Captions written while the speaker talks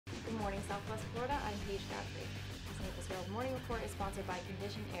morning, Southwest Florida. I'm Paige Godfrey. This Naples Herald Morning Report is sponsored by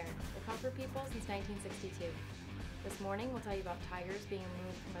Conditioned Air, the comfort people since 1962. This morning, we'll tell you about tigers being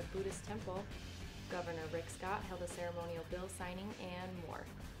removed from a Buddhist temple, Govenor Rick Scott held a ceremonial bill signing, and more.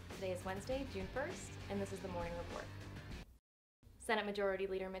 Today is Wednesday, June 1st, and this is the Morning Report. Senate Majority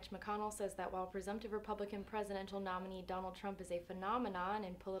Leader Mitch McConnell says that while presumptive Republican presidential nominee Donald Trump is a phenomenon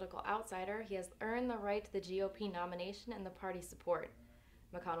and political outsider, he has earned the right to the GOP nomination and the party's support.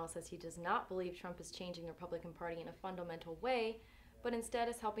 McConnell says he does not believe Trump is changing the Republican Party in a fundamental way, but instead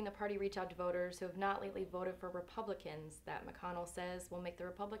is helping the party reach out to voters who have not lately voted for Republicans that McConnell says will make the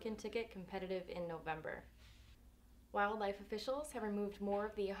Republican ticket competitive in November. Wildlife officials have removed more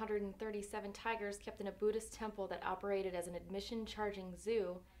of the 137 tigers kept in a Buddhist temple that operated as an admission-charging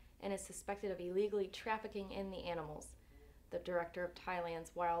zoo and is suspected of illegally trafficking in the animals. The director of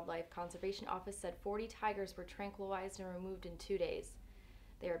Thailand's Wildlife Conservation Office said 40 tigers were tranquilized and removed in 2 days.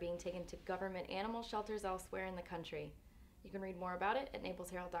 They are being taken to government animal shelters elsewhere in the country. You can read more about it at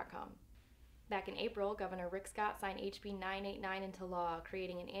naplesherald.com. Back in April, Governor Rick Scott signed HB 989 into law,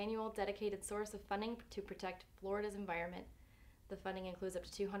 creating an annual dedicated source of funding to protect Florida's environment. The funding includes up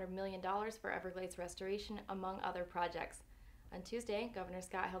to $200 million for Everglades restoration, among other projects. On Tuesday, Governor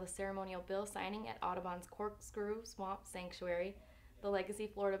Scott held a ceremonial bill signing at Audubon's Corkscrew Swamp Sanctuary. The Legacy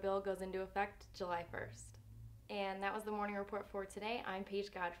Florida bill goes into effect July 1st. And that was the Morning Report for today. I'm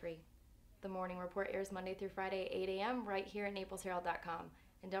Paige Godfrey. The Morning Report airs Monday through Friday at 8 a.m. right here at naplesherald.com.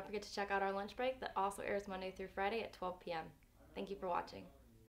 And don't forget to check out our lunch break that also airs Monday through Friday at 12 p.m. Thank you for watching.